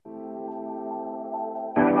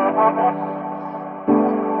I'm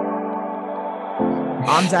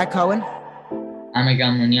Zach Cohen. I'm Miguel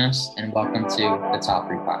and welcome to the Top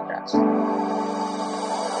 3 Podcast.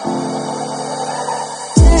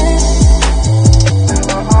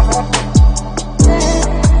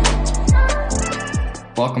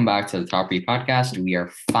 Welcome back to the Top 3 Podcast. We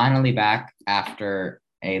are finally back after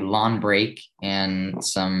a long break and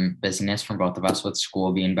some business from both of us with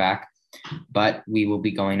school being back. But we will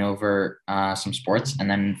be going over some sports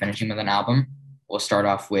and then finishing with an album. We'll start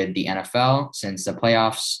off with the NFL since the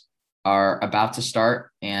playoffs are about to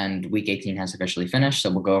start and week 18 has officially finished. So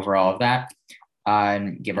we'll go over all of that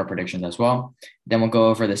and give our predictions as well. Then we'll go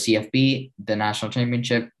over the CFP. The national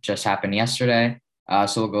championship just happened yesterday.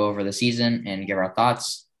 So we'll go over the season and give our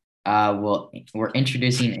thoughts. We're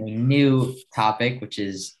introducing a new topic, which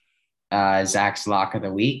is Zach's Lock of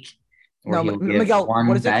the Week. No, Miguel,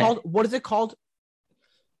 what is it called? What is it called?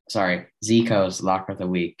 Sorry, ZCo's Lock of the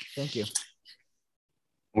Week. Thank you.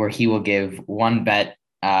 Where he will give one bet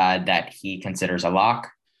that he considers a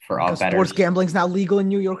lock for all bettors. Sports gambling is now legal in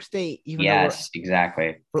New York State. Yes,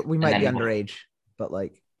 exactly. We might be underage, but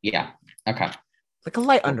yeah, okay. Like a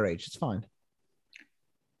light underage, it's fine.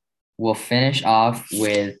 We'll finish off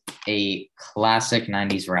with a classic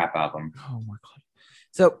 90s rap album. Oh my God.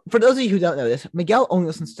 So for those of you who don't know this, Miguel only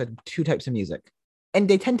listens to two types of music, and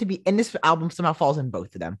they tend to be, and this album somehow falls in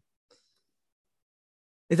both of them.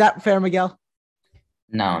 Is that fair, Miguel?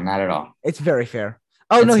 No, not at all. It's very fair.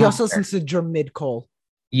 Oh, no, he also listens to Jermid Cole.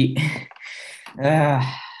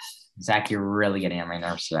 Zach, you're really getting on my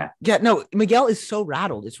nerves today. Yeah, no, Miguel is so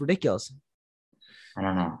rattled. It's ridiculous. I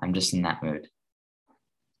don't know. I'm just in that mood.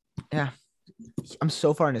 Yeah. I'm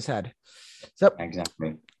so far in his head. So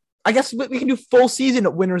exactly. I guess we can do full season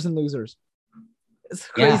of winners and losers. It's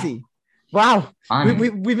crazy. Yeah. Wow.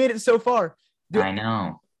 We made it so far. Dude, I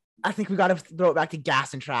know. I think we got to throw it back to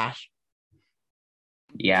gas and trash.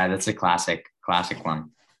 Yeah, that's a classic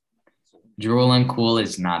one. Drool and Cool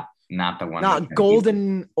is not the one. Not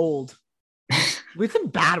golden old. We've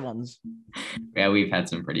had bad ones. Yeah, we've had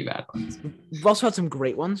some pretty bad ones. We've also had some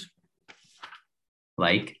great ones.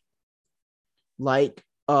 Like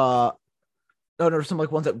some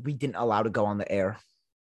ones that we didn't allow to go on the air.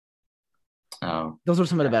 Oh, those are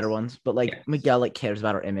some of the better ones. But Miguel cares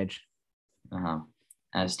about our image.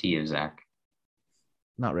 As to you, Zach.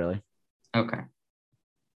 Not really. Okay.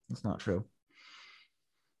 That's not true.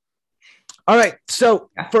 All right. So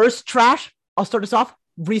first trash. I'll start us off.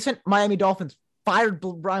 Recent Miami Dolphins fired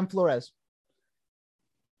Brian Flores.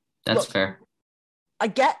 That's fair. I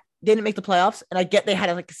get they didn't make the playoffs, and I get they had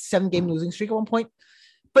a 7-game losing streak at one point,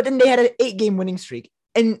 but then they had an 8-game winning streak.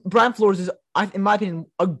 And Brian Flores is, in my opinion,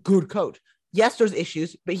 a good coach. Yes, there's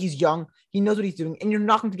issues, but he's young. He knows what he's doing, and you're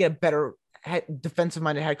not going to get a better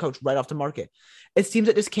defensive-minded head coach right off the market. It seems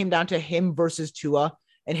that this came down to him versus Tua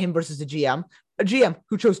and him versus the GM. A GM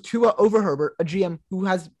who chose Tua over Herbert, a GM who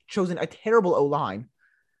has chosen a terrible O-line.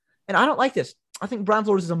 And I don't like this. I think Brian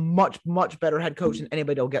Flores is a much, much better head coach than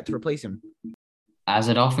anybody will get to replace him. As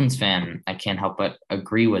a Dolphins fan, I can't help but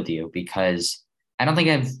agree with you because I don't think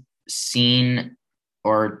I've seen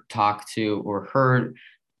or talked to or heard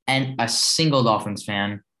a single Dolphins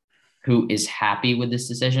fan who is happy with this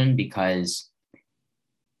decision because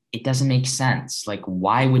it doesn't make sense.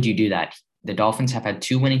 Why would you do that? The Dolphins have had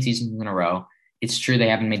 2 winning seasons in a row. It's true they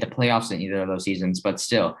haven't made the playoffs in either of those seasons, but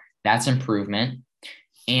still, that's improvement.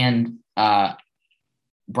 And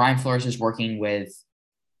Brian Flores is working with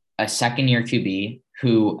a second-year QB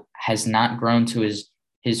who has not grown to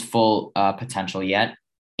his full potential yet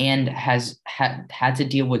and has had to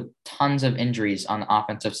deal with tons of injuries on the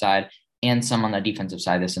offensive side and some on the defensive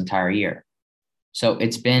side this entire year. So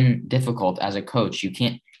it's been difficult as a coach.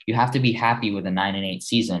 You have to be happy with a 9-8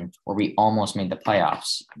 season where we almost made the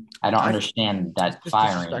playoffs. I don't understand that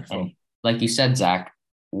firing. And like you said, Zach,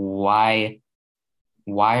 why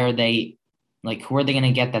are they who are they going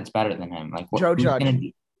to get that's better than him? Joe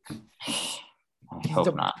Judge. I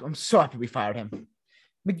hope not. I'm so happy we fired him.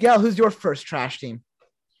 Miguel, who's your first trash team?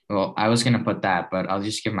 Well, I was going to put that, but I'll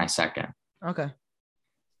just give my second. Okay.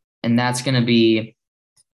 And that's going to be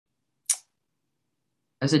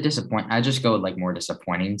as a disappointment. I just go with more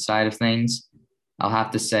disappointing side of things. I'll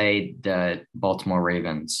have to say the Baltimore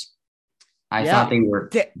Ravens. I thought they were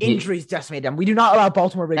the injuries decimated them. We do not allow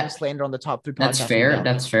Baltimore Ravens slander on the Top 3 podcast.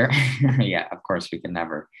 That's fair. Yeah, of course we can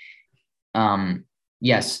never.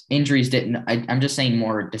 Yes, injuries didn't. I'm just saying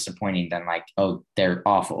more disappointing than they're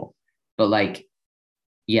awful. But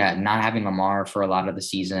not having Lamar for a lot of the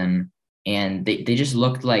season, and they just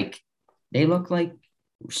looked like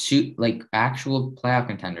actual playoff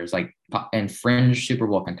contenders, and fringe Super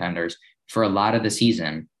Bowl contenders for a lot of the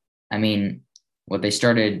season. I mean, what they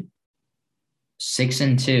started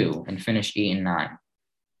 6-2 and finished 8-9.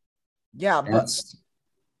 Yeah, but That's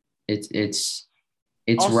it's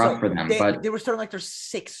also rough for them. But they were starting like their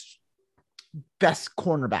sixth best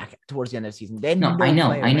cornerback towards the end of the season. They had no, no I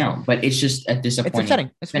players. know, but it's just a It's disappointing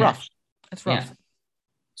upsetting. It's finish. rough. It's rough. Yeah.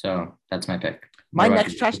 So that's my pick. What My about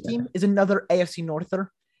next you? trash team is another AFC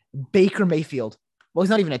Norther, Baker Mayfield. Well, he's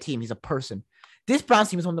not even a team; he's a person. This Browns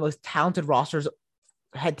team is one of the most talented rosters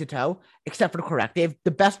head to toe, except for the correct. They have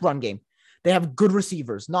the best run game. They have good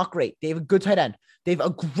receivers, not great. They have a good tight end. They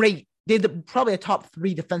have probably a top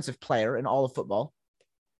 3 defensive player in all of football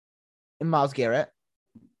in Myles Garrett.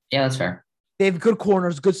 Yeah, that's fair. They have good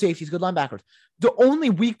corners, good safeties, good linebackers. The only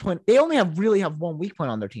weak point, they only really have one weak point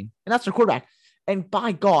on their team, and that's their quarterback. And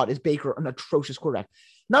by God, is Baker an atrocious quarterback.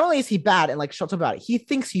 Not only is he bad and like shuts up about it, he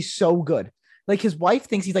thinks he's so good. Like his wife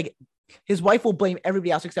thinks he's like, his wife will blame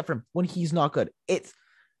everybody else except for him when he's not good. It's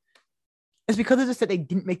because of this that they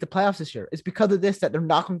didn't make the playoffs this year. It's because of this that they're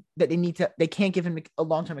not that they can't give him a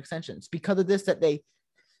long-term extension. It's because of this that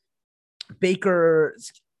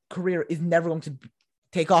Baker's career is never going to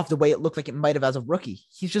take off the way it looked like it might have as a rookie.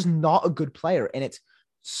 He's just not a good player, and it's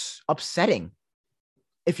upsetting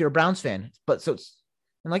if you're a Browns fan. But and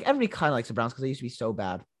like everybody kind of likes the Browns because they used to be so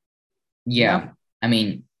bad. Yeah. You know? I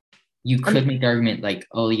mean, you could make the argument like,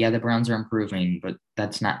 oh yeah, the Browns are improving, but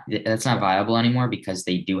that's not viable anymore because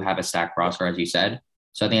they do have a stacked roster, as you said.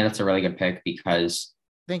 So I think that's a really good pick because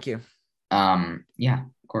thank you. Yeah,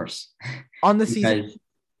 of course. On the season.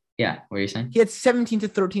 Yeah, what are you saying? He had 17 to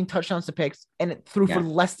 13 touchdowns to picks and it threw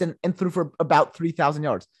for about 3,000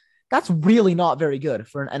 yards. That's really not very good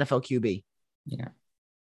for an NFL QB. Yeah.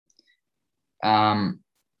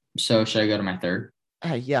 So should I go to my third?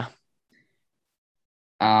 Yeah.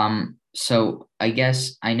 So I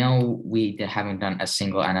guess I know we haven't done a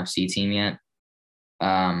single NFC team yet.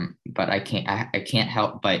 But I can't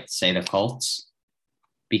help but say the Colts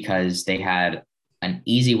because they had an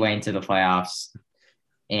easy way into the playoffs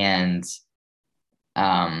and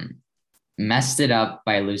messed it up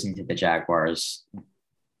by losing to the Jaguars.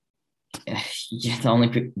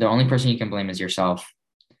 The only person you can blame is yourself.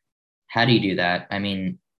 How do you do that? I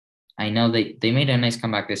mean, I know they made a nice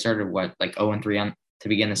comeback. They started 0-3 to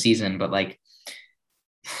begin the season, but like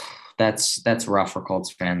that's rough for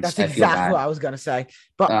Colts fans. That's exactly what I was gonna say.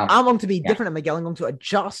 But I'm going to be different, and Miguel, I'm going to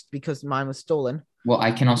adjust because mine was stolen. Well,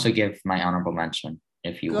 I can also give my honorable mention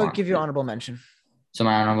if you want. Give your honorable mention. So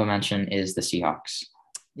my honorable mention is the Seahawks.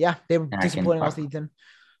 Yeah, they were disappointing all season.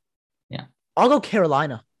 Yeah. I'll go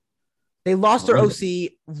Carolina. They lost their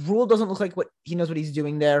OC. Rule doesn't look like he knows what he's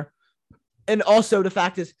doing there. And also the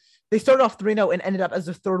fact is they started off 3-0 and ended up as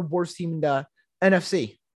the third worst team in the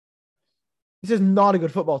NFC. This is not a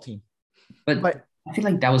good football team. But I feel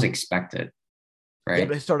like that was expected, right? Yeah,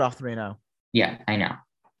 but they started off 3-0. Yeah, I know.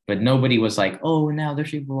 But nobody was like, oh, now they're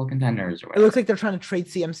Super Bowl contenders. Or whatever. It looks like they're trying to trade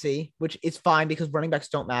CMC, which is fine because running backs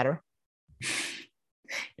don't matter.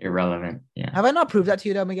 Irrelevant. Yeah. Have I not proved that to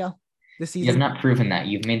you, though, Miguel? This season? You have not proven that.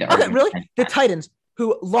 You've made the argument. Really? The Titans,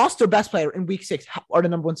 who lost their best player in week 6, are the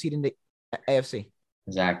number 1 seed in the AFC.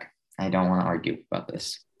 Zach, I don't want to argue about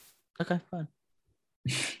this. Okay, fine.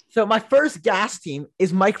 So my first gas team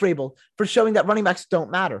is Mike Vrabel for showing that running backs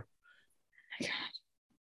don't matter. Oh my God.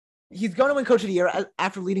 He's going to win Coach of the Year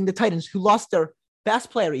after leading the Titans, who lost their best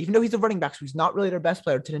player, even though he's a running back, so he's not really their best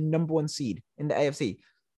player, to the number 1 seed in the AFC.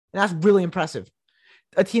 And that's really impressive.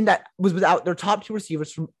 A team that was without their top 2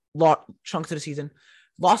 receivers from chunks of the season,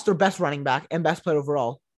 lost their best running back and best player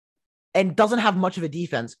overall, and doesn't have much of a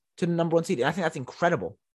defense to the number 1 seed. And I think that's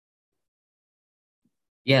incredible.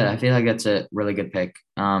 Yeah, I feel like that's a really good pick.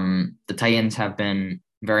 The Titans have been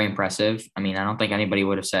very impressive. I mean, I don't think anybody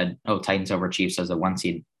would have said, oh, Titans over Chiefs as a 1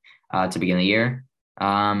 seed to begin the year.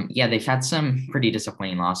 Yeah, they've had some pretty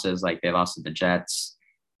disappointing losses. Like they lost to the Jets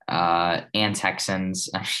and Texans.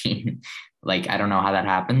 I mean, like, I don't know how that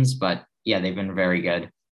happens, but yeah, they've been very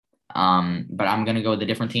good. But I'm going to go with a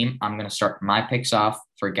different team. I'm going to start my picks off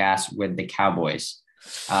for gas with the Cowboys.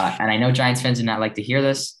 And I know Giants fans do not like to hear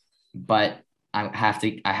this, but I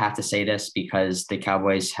have to say this because the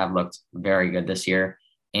Cowboys have looked very good this year,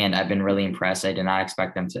 and I've been really impressed. I did not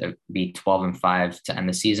expect them to be 12-5 to end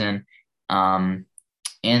the season. And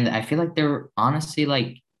I feel like they're honestly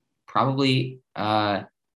like probably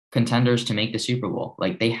contenders to make the Super Bowl.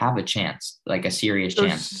 Like they have a chance, like a serious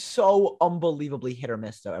chance. So unbelievably hit or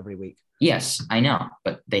miss though every week. Yes, I know,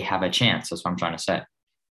 but they have a chance. That's what I'm trying to say.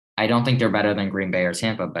 I don't think they're better than Green Bay or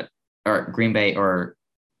Tampa,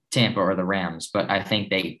 or the Rams, but I think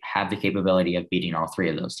they have the capability of beating all 3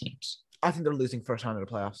 of those teams. I think they're losing first round of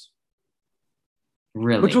the playoffs.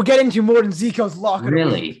 Really? Which we'll get into more than ZCo's Lock.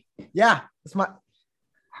 Really? Yeah, it's my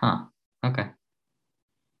Huh. Okay.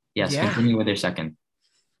 Yes, yeah. continue with your second.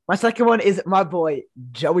 My second one is my boy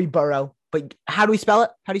Joey Burrow. But how do we spell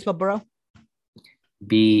it? How do you spell Burrow?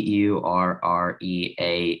 Burreaux.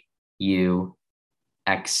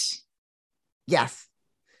 Yes,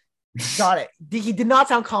 got it. He did not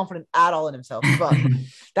sound confident at all in himself, but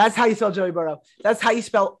that's how you spell Joey Burrow. That's how you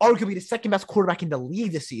spell arguably the second best quarterback in the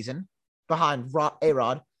league this season, behind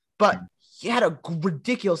A-Rod. But he had a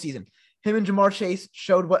ridiculous season. Him and Jamar Chase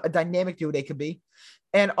showed what a dynamic duo they could be.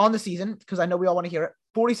 And on the season, because I know we all want to hear it,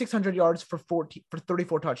 4,600 yards for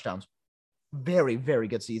 34 touchdowns. Very, very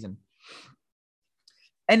good season.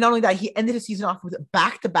 And not only that, he ended the season off with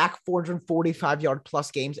back-to-back 445-yard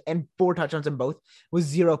plus games and 4 touchdowns in both with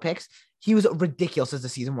 0 picks. He was ridiculous as the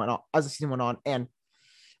season went on. And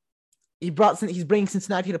he's bringing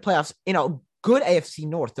Cincinnati to the playoffs in a good AFC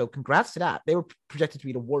North, though. Congrats to that. They were projected to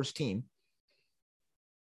be the worst team.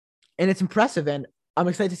 And it's impressive, and I'm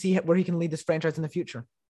excited to see where he can lead this franchise in the future.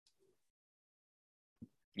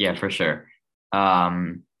 Yeah, for sure.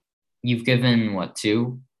 You've given,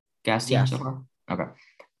 2 gas teams so far?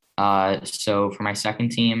 Okay. So for my second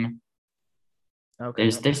team,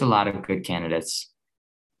 there's a lot of good candidates.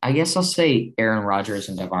 I guess I'll say Aaron Rodgers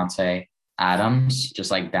and Davante Adams, just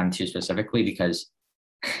like them two specifically, because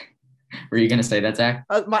were you gonna say that, Zach?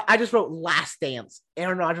 I just wrote Last Dance.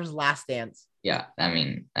 Aaron Rodgers' Last Dance. Yeah, I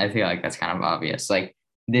mean, I feel like that's kind of obvious. Like,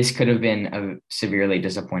 this could have been a severely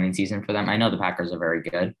disappointing season for them. I know the Packers are very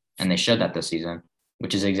good, and they showed that this season,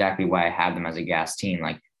 which is exactly why I had them as a gas team.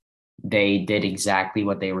 Like, they did exactly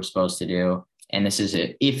what they were supposed to do. And this is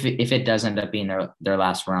it. If it does end up being their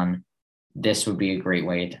last run, this would be a great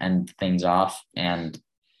way to end things off. And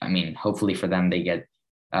I mean, hopefully for them, they get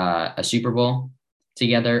a Super Bowl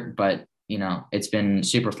together. But, it's been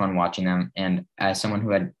super fun watching them. And as someone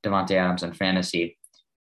who had Davante Adams in fantasy,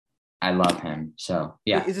 I love him. So,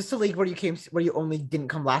 yeah. Is this the league where you only didn't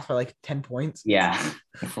come last by like 10 points? Yeah,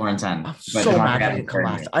 4-10. I'm so mad I didn't come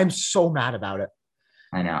last. I'm so mad about it.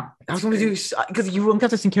 I know. I was going to do, because you wouldn't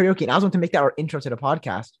have to sing karaoke, and I was going to make that our intro to the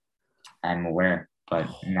podcast. I'm aware, but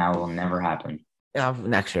now will never happen. Yeah,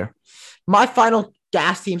 next year. My final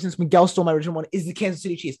gas team, since Miguel stole my original one, is the Kansas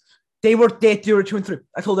City Chiefs. They were 2-3.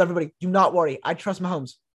 I told everybody, do not worry. I trust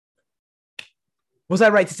Mahomes. Was I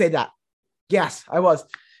right to say that? Yes, I was.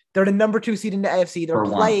 They're the number 2 seed in the AFC.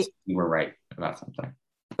 You were right about something.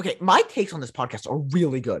 Okay, my takes on this podcast are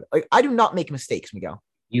really good. Like, I do not make mistakes, Miguel.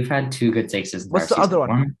 You've had 2 good takes this entire What's the season. other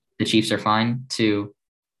one? The Chiefs are fine. 2,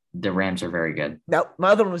 the Rams are very good. No, my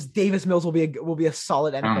other one was Davis Mills will be a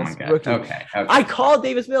solid NFL rookie. Okay. I called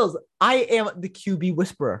Davis Mills. I am the QB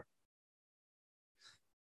whisperer.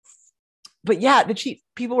 But yeah, the Chiefs,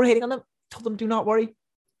 people were hating on them. Told them, do not worry.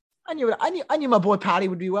 I knew my boy Patty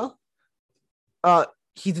would do well.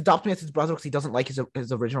 He's adopted me as his brother because he doesn't like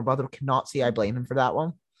his original brother. Cannot see I blame him for that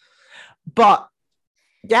one. But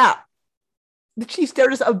yeah, the Chiefs, they're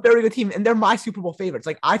just a very good team, and they're my Super Bowl favorites.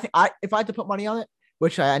 Like, I think if I had to put money on it,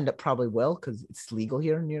 which I end up probably will because it's legal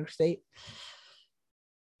here in New York State,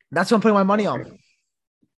 that's what I'm putting my money on.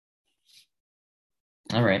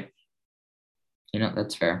 All right.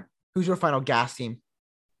 That's fair. Who's your final gas team?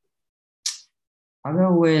 I'll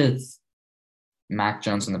go with Mac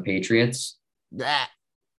Jones and the Patriots. Yeah.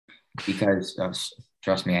 Because,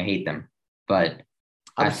 trust me, I hate them. But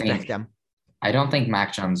I respect them. I don't think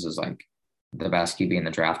Mac Jones is like the best QB in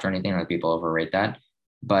the draft or anything. Like, people overrate that.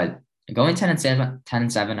 But going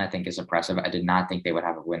 10-7, I think is impressive. I did not think they would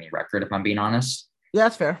have a winning record, if I'm being honest. Yeah,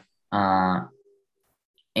 that's fair. And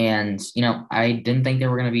I didn't think they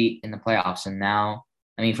were going to be in the playoffs. And now,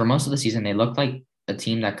 I mean, for most of the season, they looked like a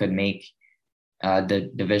team that could make the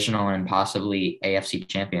divisional and possibly AFC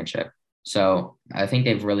championship. So I think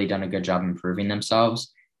they've really done a good job improving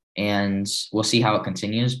themselves, and we'll see how it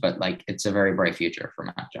continues. But like, it's a very bright future for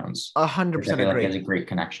Mac Jones. 100% agree. Like he has a great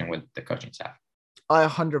connection with the coaching staff. I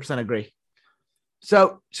 100% agree.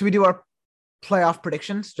 So should we do our playoff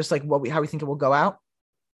predictions, just like how we think it will go out?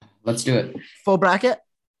 Let's do it. Full bracket?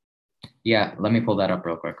 Yeah, let me pull that up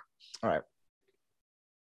real quick. All right.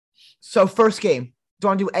 So first game, do you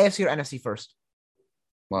want to do AFC or NFC first?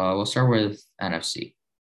 Well, we'll start with NFC.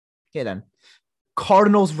 Okay, then.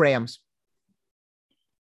 Cardinals, Rams.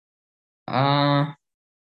 It's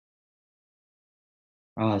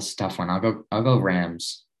a tough one. I'll go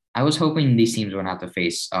Rams. I was hoping these teams wouldn't have to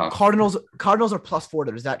face Cardinals are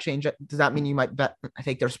 +4. Does that change it? Does that mean you might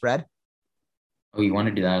take their spread? Oh, you want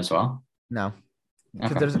to do that as well? No.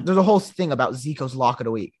 Because Okay. there's a whole thing about ZCo's Lock of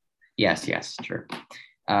the Week. Yes, true.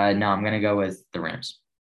 No, I'm gonna go with the Rams.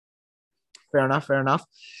 Fair enough.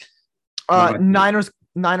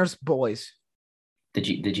 Niners, boys.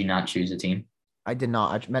 Did you not choose a team? I did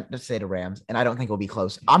not. I meant to say the Rams, and I don't think it'll be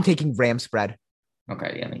close. I'm taking Rams spread.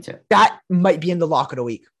 Okay, yeah, me too. That might be in the lock of the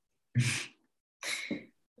week.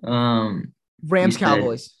 Rams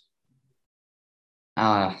Cowboys.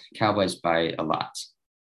 Cowboys by a lot.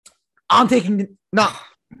 I'm taking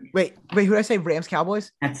Wait. Who did I say? Rams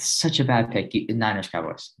Cowboys. That's such a bad pick. Niners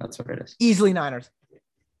Cowboys. That's what it is. Easily Niners.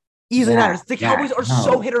 Niners. The Cowboys are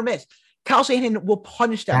so hit or miss. Kyle Shanahan will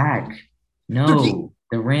punish them. Zach, no.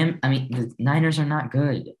 The Niners are not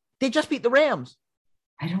good. They just beat the Rams.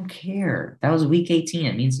 I don't care. That was week 18.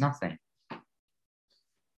 It means nothing.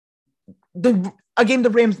 A game the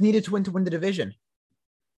Rams needed to win the division.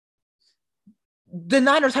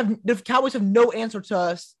 The Cowboys have no answer to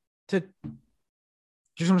us. You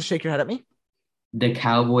just want to shake your head at me? The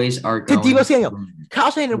Cowboys are going to Deebo Samuel.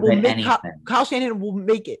 Kyle Shanahan will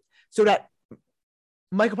make it so that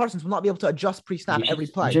Michael Parsons will not be able to adjust pre-snap every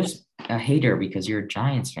play. You're just a hater because you're a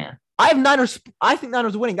Giants fan. I have Niners. I think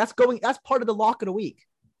Niners are winning. That's part of the lock of the week.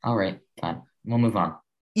 All right, fine. We'll move on.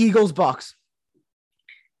 Eagles, Bucks.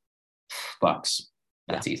 Bucks.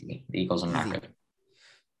 That's easy. The Eagles are not good.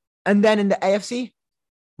 And then in the AFC,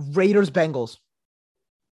 Raiders, Bengals.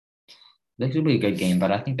 This will be a good game,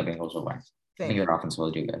 but I think the Bengals will win. I think your offense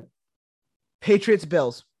will do good. Patriots,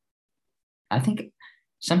 Bills. I think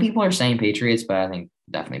some people are saying Patriots, but I think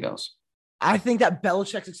definitely Bills. I think that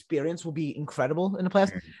Belichick's experience will be incredible in the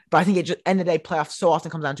playoffs, but I think it just end of the day playoffs so often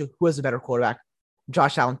comes down to who has the better quarterback.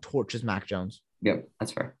 Josh Allen torches Mac Jones. Yep,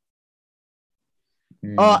 that's fair.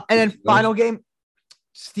 And then final game,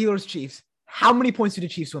 Steelers, Chiefs. How many points do the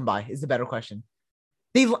Chiefs win by is the better question.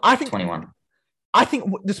 I think 21. I think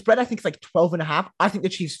the spread, I think, is like 12.5. I think the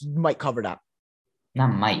Chiefs might cover that. Not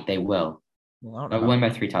might, they will. Well, they'll win by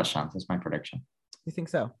 3 touchdowns. That's my prediction. You think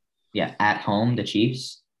so? Yeah, at home, the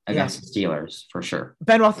Chiefs against the Steelers, for sure.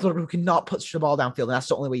 Ben Roethlisberger, who cannot push the ball downfield, and that's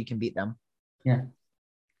the only way you can beat them. Yeah.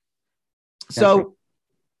 So,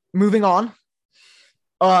 moving on.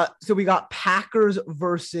 So we got Packers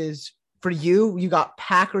versus, for you got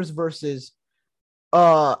Packers versus,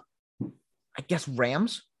 I guess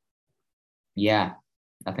Rams. Yeah,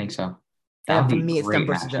 I think so. And for me, it's them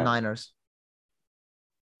versus the Niners.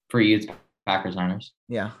 For you, it's Packers, Niners?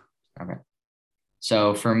 Yeah. Okay.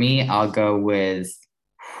 So for me, I'll go with,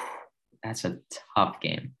 that's a tough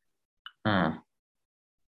game. I'll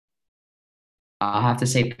have to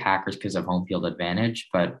say Packers because of home field advantage,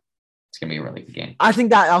 but it's going to be a really good game. I think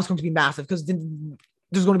that was going to be massive because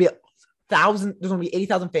there's going to be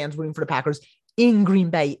 80,000 fans rooting for the Packers in Green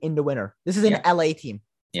Bay in the winter. This is an LA team.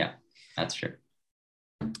 Yeah, that's true.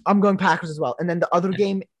 I'm going Packers as well. And then the other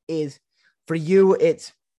game is, for you,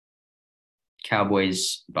 it's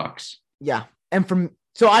Cowboys, Bucks. Yeah. And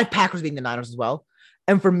so I have Packers beating the Niners as well.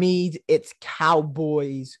 And for me, it's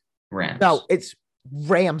Cowboys. Rams. No, it's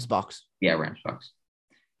Rams, Bucks. Yeah, Rams, Bucks.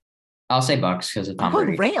 I'll say Bucks because of Tom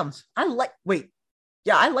Brady. Rams. I like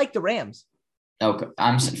the Rams. Okay.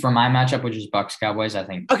 For my matchup, which is Bucks, Cowboys, I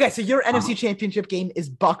think. Okay, so your NFC Championship game is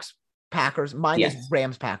Bucks, Packers. Mine is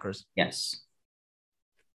Rams, Packers. Yes.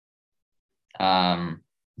 Do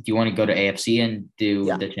you want to go to AFC and do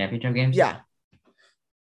the championship games? Yeah.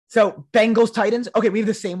 So Bengals, Titans. Okay, we have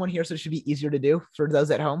the same one here, so it should be easier to do for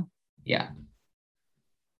those at home. Yeah.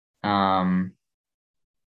 I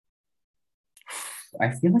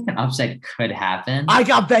feel like an upset could happen. I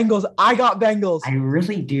got Bengals. I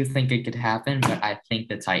really do think it could happen, but I think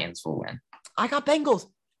the Titans will win. I got Bengals.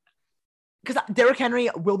 Because Derrick Henry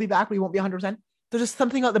will be back, but he won't be 100%. There's just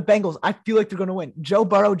something about the Bengals. I feel like they're going to win. Joe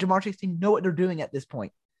Burrow, Jamar Chase team know what they're doing at this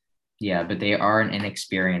point. Yeah, but they are an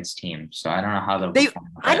inexperienced team, so I don't know how they'll.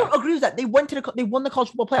 I don't agree with that. They won the college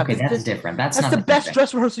football playoff. Okay, that's different. That's the best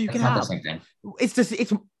dress rehearsal you can have. That's not the same thing.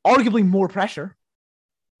 It's arguably more pressure.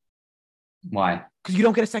 Why? Because you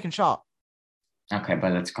don't get a second shot. Okay,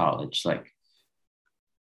 but it's college.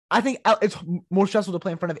 I think it's more stressful to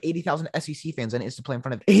play in front of 80,000 SEC fans than it is to play in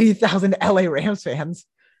front of 80,000 LA Rams fans.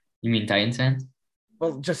 You mean Titans fans?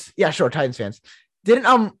 Well, sure, Titans fans.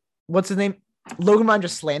 Didn't what's his name? Logan Ryan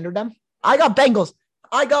just slandered them. I got Bengals.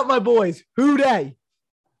 I got my boys. Who dey?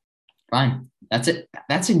 Fine. That's it.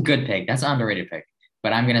 That's a good pick. That's an underrated pick.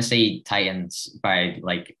 But I'm gonna say Titans by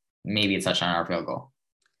maybe a touchdown or a field goal.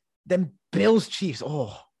 Then Bills, Chiefs.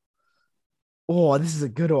 Oh, this is a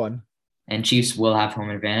good one. And Chiefs will have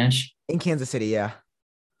home advantage in Kansas City. Yeah.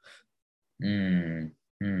 I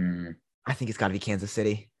think it's got to be Kansas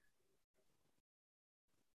City.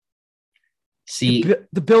 See,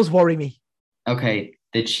 the Bills worry me. Okay,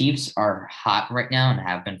 the Chiefs are hot right now and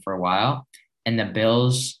have been for a while, and the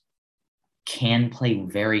Bills can play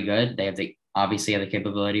very good. They obviously have the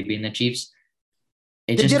capability of being the Chiefs.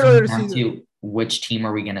 It just comes down to which team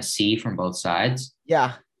are we going to see from both sides.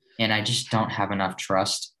 Yeah. And I just don't have enough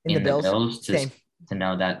trust In the Bills? Same. to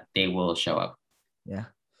know that they will show up. Yeah.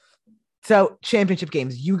 So championship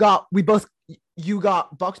games, you got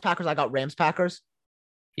Bucks Packers. I got Rams Packers.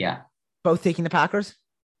 Yeah. Both taking the Packers.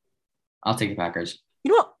 I'll take the Packers.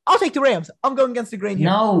 You know what? I'll take the Rams. I'm going against the grain here.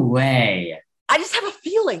 No way. I just have a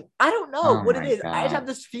feeling. I don't know what it is. God. I just have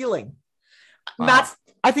this feeling. Wow.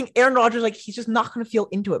 I think Aaron Rodgers, like, he's just not going to feel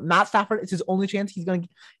into it. Matt Stafford, it's his only chance. He's going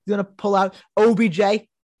to pull out OBJ.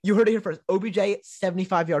 You heard it here first. OBJ,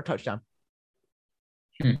 75-yard touchdown.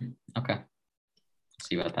 Okay.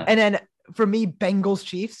 See about that. And then for me, Bengals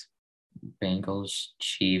Chiefs. Bengals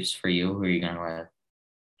Chiefs for you. Who are you going to wear?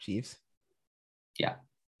 Chiefs. Yeah.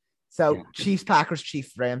 So Yeah. Chiefs, Packers,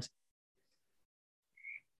 Chiefs, Rams.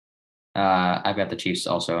 I've got the Chiefs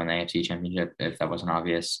also in the AFC Championship, if that wasn't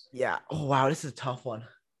obvious. Yeah. Oh, wow. This is a tough one.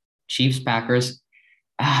 Chiefs, Packers.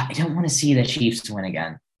 I don't want to see the Chiefs win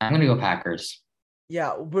again. I'm going to go Packers.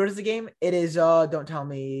 Yeah. Where's the game? It is, don't tell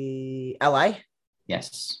me, LA?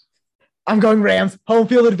 Yes. I'm going Rams. Home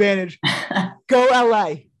field advantage. Go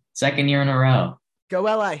LA. Second year in a row. Go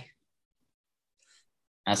LA.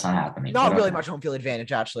 That's not happening. Not really much home field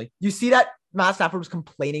advantage, actually. You see that Matt Stafford was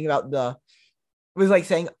complaining about was like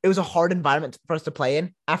saying it was a hard environment for us to play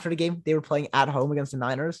in after the game. They were playing at home against the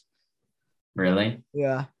Niners. Really?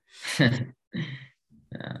 Yeah. Yeah,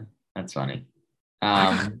 that's funny.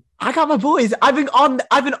 I got my boys. I've been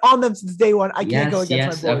on them since day one. I can't go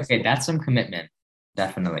against my boys. Okay, that's some commitment.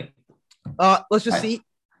 Definitely. Let's just see.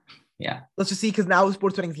 Yeah. Let's just see, because now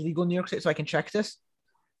sports betting is legal in New York State, so I can check this.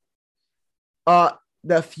 The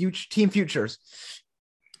team futures.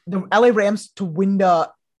 The LA Rams to win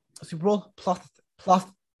the Super Bowl plus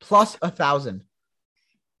 1,000.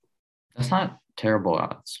 That's not terrible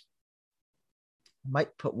odds.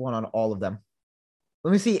 Might put one on all of them.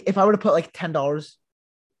 Let me see. If I were to put like $10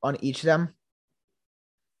 on each of them,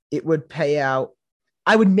 it would pay out.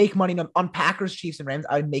 I would make money on Packers, Chiefs, and Rams.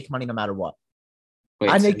 I would make money no matter what. Wait,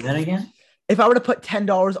 say that again? If I were to put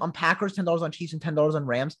 $10 on Packers, $10 on Chiefs, and $10 on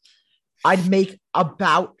Rams, I'd make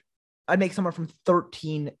somewhere from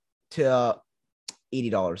 $13 to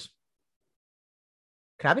 $80.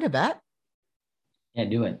 Can I be a bet? Yeah,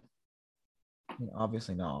 do it.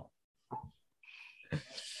 Obviously not.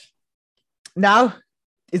 Now,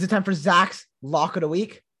 is it time for Zach's lock of the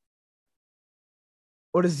week?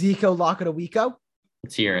 Or the ZCo lock of the weeko?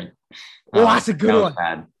 Let's hear it. Oh, that's a good one.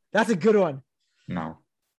 Bad. That's a good one. No.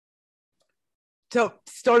 So,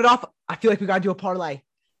 started off, I feel like we got to do a parlay.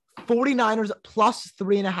 49ers plus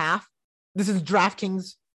 3.5. This is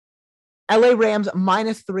DraftKings. LA Rams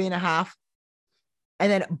minus 3.5.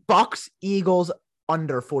 And then Bucks, Eagles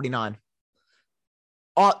under 49.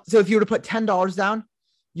 So if you were to put $10 down,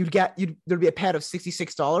 there'd be a payout of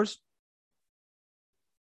 $66.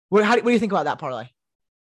 What do you think about that parlay?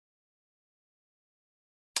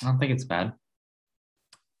 I don't think it's bad.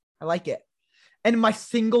 I like it. And my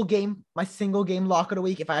single game lock of the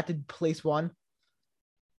week, if I had to place one,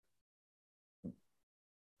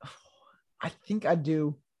 I think I'd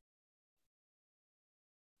do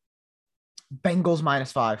Bengals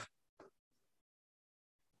minus 5.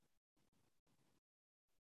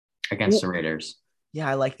 Against the Raiders. Yeah,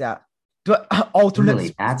 I like that. But alternate.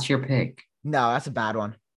 Really? That's your pick? No, that's a bad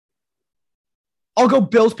one. I'll go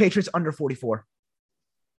Bills Patriots under 44.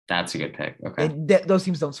 That's a good pick. Okay. Those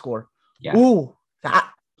teams don't score. Yeah. Ooh,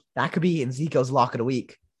 that could be in ZCo's lock of the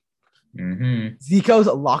week. Mm-hmm. ZCo's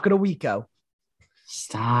lock of the weeko.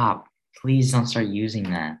 Stop. Please don't start using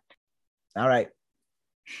that. All right.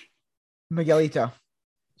 Miguelito.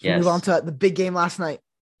 Yes. Move on to the big game last night.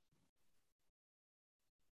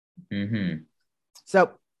 Mm-hmm.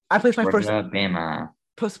 So I placed my Bama.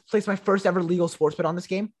 Placed my first ever legal sports bet on this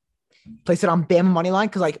game. Placed it on Bama money line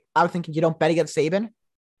because, like, I was thinking you don't bet against Saban.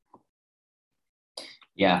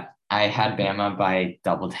 Yeah, I had Bama by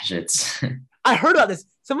double digits. I heard about this.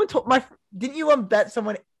 Someone told didn't you bet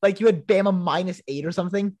someone like you had Bama minus 8 or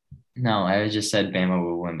something? No, I just said Bama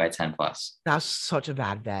would win by 10 plus. That's such a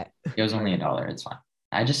bad bet. It was only $1. It's fine.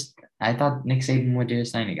 I thought Nick Saban would do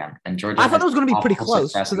his thing again, and Georgia. I thought it was going to be pretty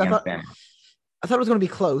close because I thought it was going to be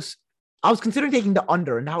close. I was considering taking the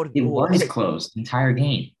under, and now it was close the entire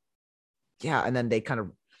game. Yeah, and then they kind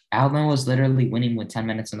of. Alabama was literally winning with 10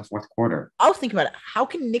 minutes in the fourth quarter. I was thinking about it. How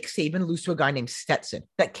can Nick Saban lose to a guy named Stetson?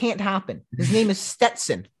 That can't happen. His name is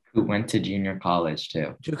Stetson. Who went to junior college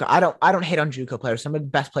too. JUCO. I don't hate on JUCO players. Some of the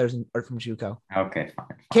best players are from JUCO. Okay, fine.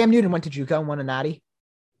 Cam Newton went to JUCO and won a natty.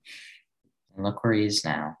 And look where he is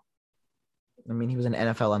now. I mean, he was an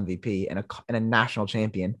NFL MVP and a national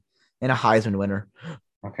champion and a Heisman winner.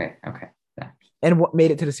 Okay. Yeah. And what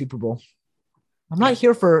made it to the Super Bowl. I'm not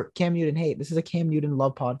here for Cam Newton hate. This is a Cam Newton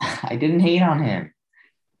love pod. I didn't hate on him.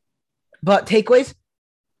 But takeaways,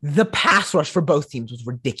 the pass rush for both teams was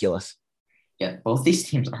ridiculous. Yeah, both these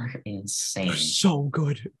teams are insane. They're so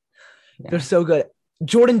good. Yeah. They're so good.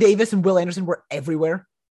 Jordan Davis and Will Anderson were everywhere.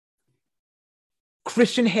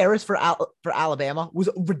 Christian Harris for Alabama was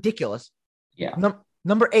ridiculous. Yeah.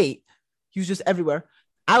 Number 8, he was just everywhere.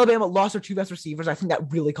 Alabama lost their 2 best receivers. I think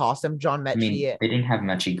that really cost them. John Mechie. I mean, they didn't have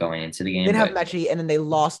Mechie going into the game. They didn't have Mechie, and then they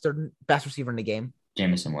lost their best receiver in the game.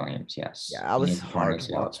 Jameson Williams, yes. Yeah, that was hard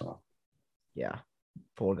to watch. As well. Yeah,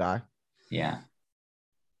 poor guy. Yeah.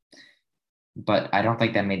 But I don't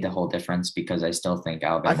think that made the whole difference because I still think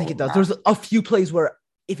Alabama. I think it does. There's a few plays where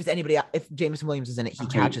if Jameson Williams is in it, he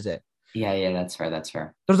catches it. Yeah, that's fair. That's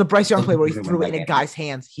fair. There's a Bryce Young play where he threw it in a guy's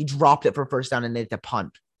hands. He dropped it for a first down and made it to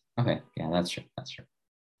punt. Okay, yeah, that's true. That's true.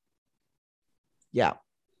 Yeah.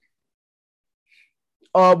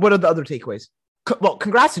 What are the other takeaways? Well,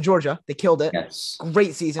 congrats to Georgia. They killed it. Yes.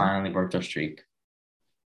 Great season. Finally broke their streak.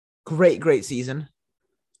 Great season.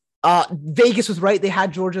 Vegas was right. They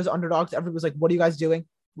had Georgia as underdogs. Everybody was like, what are you guys doing?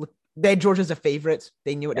 Look, they had Georgia as a favorite.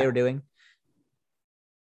 They knew what they were doing.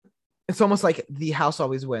 It's almost like the house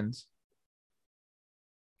always wins.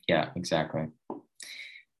 Yeah, exactly.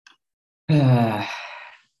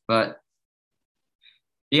 But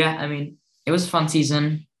yeah, I mean, it was a fun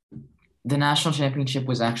season. The national championship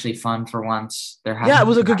was actually fun for once. It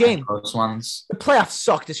was a good game. Close ones. The playoffs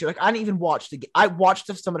sucked this year. Like, I didn't even watch the game. I watched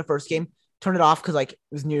some of the first game, turned it off because like it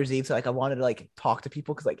was New Year's Eve, so like I wanted to like talk to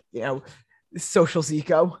people because like social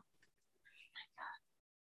ZCo.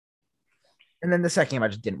 And then the second game I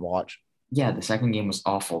just didn't watch. Yeah, the second game was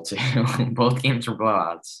awful too. Both games were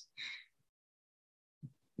blowouts.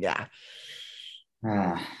 Yeah.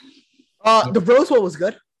 The Rose Bowl was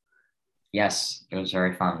good. Yes, it was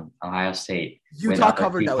very fun. Ohio State. Utah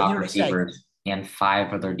covered though. You know receivers and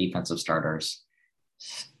 5 of their defensive starters.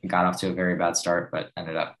 Got off to a very bad start, but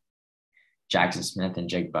ended up Jackson Smith and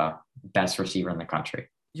Jigba, best receiver in the country.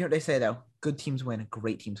 You know what they say though? Good teams win,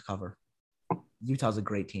 great teams cover. Utah's a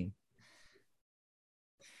great team.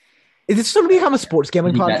 Is this going to become a sports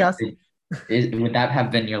gambling podcast? Would that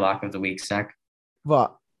have been your lock of the week, Zach?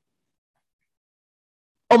 What?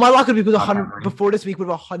 Oh, my lock of the week was 100. Before this week would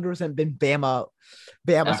have 100% been Bama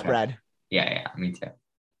okay. Spread. Yeah, me too.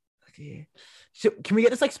 Okay. So can we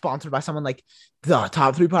get this like sponsored by someone like the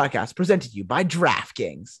Top 3 Podcast presented to you by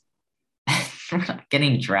DraftKings? We're not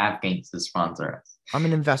getting DraftKings to sponsor us. I'm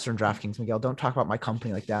an investor in DraftKings, Miguel. Don't talk about my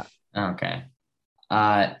company like that. Okay.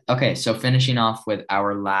 Okay, so finishing off with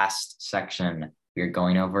our last section, we're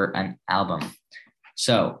going over an album.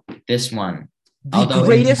 So this one, although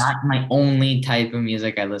it's not my only type of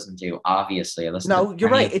music I listen to, obviously I listen to. No, you're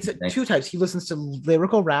right. It's 2 types. He listens to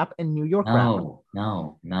lyrical rap and New York rap.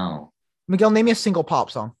 No. Miguel, name me a single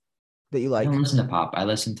pop song that you like. I don't listen to pop. I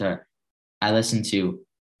listen to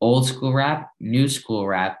old school rap, new school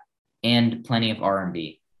rap, and plenty of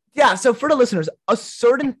R&B. Yeah, so for the listeners, a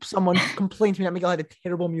certain someone complained to me that Miguel had a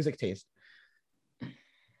terrible music taste.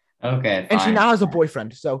 Okay, fine. And she now has a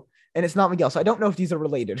boyfriend, and it's not Miguel, so I don't know if these are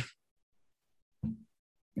related.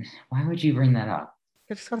 Why would you bring that up?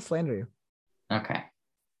 I just gotta slander you. Okay.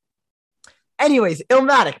 Anyways,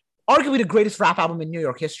 Illmatic, arguably the greatest rap album in New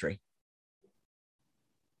York history.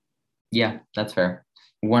 Yeah, that's fair.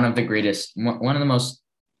 One of the greatest, one of the most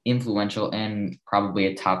influential, and probably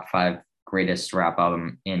a top 5 greatest rap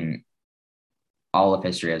album in all of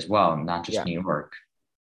history as well, not just New York.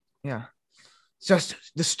 Yeah. Just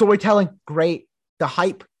the storytelling, great. The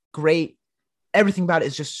hype, great. Everything about it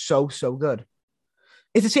is just so good.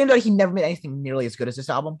 It's a shame that he never made anything nearly as good as this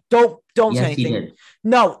album. Don't say anything. He did.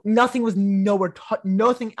 No, nothing was nowhere.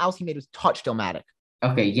 Nothing else he made was touched Illmatic.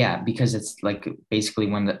 Okay, yeah, because it's like basically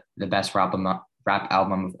one of the best rap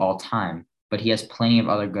album of all time. But he has plenty of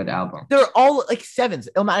other good albums. They're all like 7s.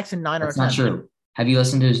 Illmatic's a 9 or a 10. That's not true. Have you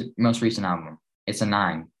listened to his most recent album? It's a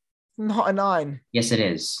 9. Not a 9. Yes, it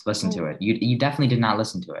is. Listen to it. You definitely did not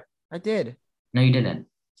listen to it. I did. No, you didn't.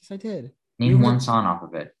 Yes, I did. Name one song off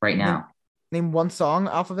of it right now. Name one song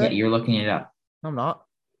off of it? Yeah, you're looking it up. No, I'm not.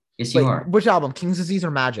 Yes, you are. Which album? King's Disease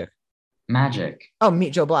or Magic? Magic. Oh,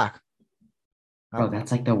 Meet Joe Black. Bro,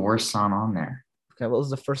 that's like the worst song on there. Okay, what was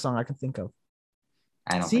the first song I can think of?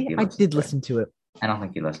 I don't think I did listen to it. I don't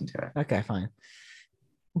think you listened to it. Okay, fine.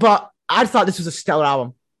 But I thought this was a stellar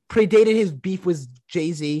album. Predated his beef with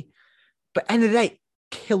Jay-Z. But end of the day,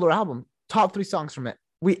 killer album. Top 3 songs from it.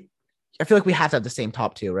 I feel like we have to have the same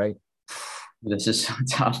top 2, right? This is so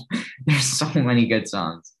tough. There's so many good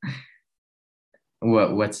songs.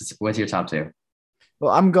 What's your top 2?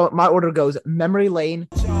 Well, my order goes Memory Lane.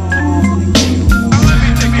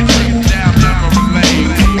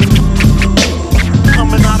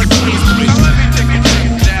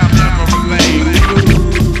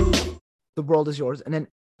 World Is Yours, and then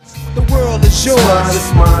The world is yours.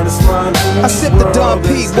 It's mine, it's mine. I sip the Don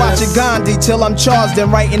Pete, watching Gandhi till I'm charged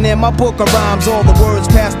and writing in my book of rhymes. All the words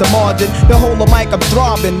past the margin. The whole of mic I'm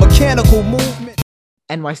throbbing, mechanical movement.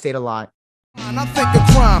 NY State of Lie. I think of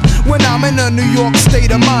crime when I'm in a New York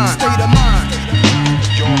state of mind.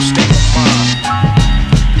 Your state of mind.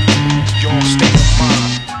 Your state of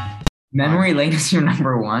mind. Memory Lane is your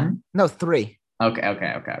number one? No, 3. Okay.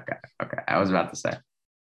 I was about to say.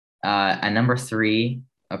 At number 3,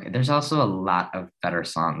 okay, there's also a lot of better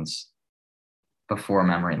songs before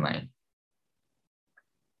Memory Lane.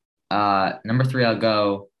 Number 3,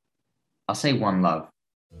 I'll say One Love.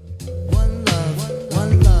 One love,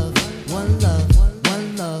 one love, one love,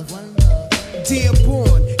 one love, one love. Dear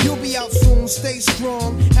born, you'll be out soon, stay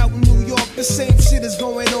strong. Out in New York, the same shit is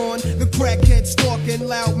going on. The crackheads stalking,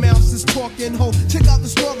 loud mouths is talking. Ho, check out the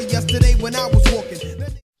story yesterday when I was walking.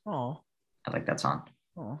 Oh. I like that song.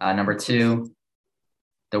 Number 2,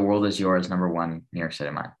 The World Is Yours. Number 1, New York City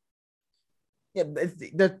of Mine. Yeah,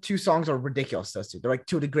 the 2 songs are ridiculous, those 2. They're like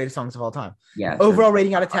 2 of the greatest songs of all time. Yeah. Overall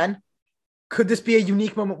rating out of 10. Could this be a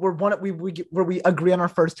unique moment where where we agree on our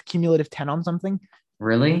first cumulative 10 on something?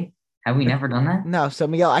 Really? Have we never done that? No. So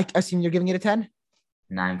Miguel, I assume you're giving it a 10?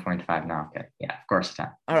 9.5. No, okay. Yeah, of course 10.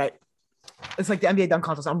 All right. It's like the NBA dunk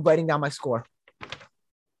contest. I'm writing down my score.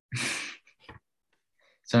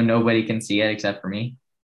 So nobody can see it except for me?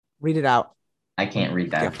 Read it out. I can't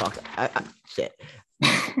read that. Yeah, fuck. Shit.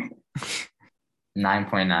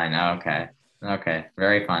 9.9. Okay.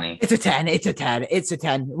 Very funny. It's a 10. It's a 10. It's a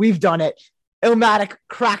 10. We've done it. Illmatic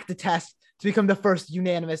cracked the test to become the first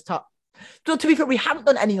unanimous top. So to be fair, we haven't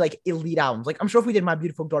done any like elite albums. Like I'm sure if we did My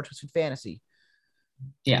Beautiful Dark Twisted Fantasy.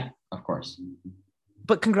 Yeah, of course.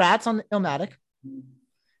 But congrats on Illmatic.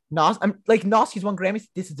 Nas, he's won Grammys.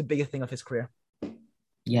 This is the biggest thing of his career.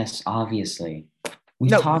 Yes, obviously. We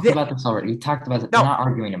talked about this already. We talked about it. No. We're not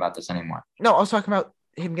arguing about this anymore. No, I was talking about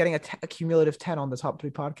him getting a cumulative 10 on the top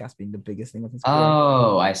 3 podcast being the biggest thing of his career.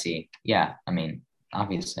 Oh, I see. Yeah, I mean,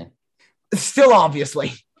 obviously. Still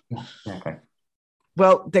obviously. Yeah, exactly.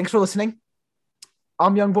 Well, thanks for listening.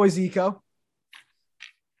 I'm Young Boy ZCo.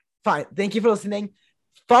 Fine. Thank you for listening.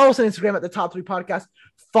 Follow us on Instagram at the Top 3 Podcast.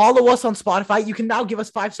 Follow us on Spotify. You can now give us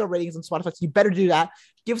 5-star ratings on Spotify, so you better do that.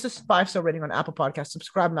 Give us a 5-star rating on Apple Podcasts.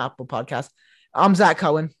 Subscribe on Apple Podcasts. I'm Zach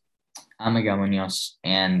Cohen. I'm Miguel Munoz,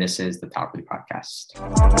 and this is the Top 3 Podcast.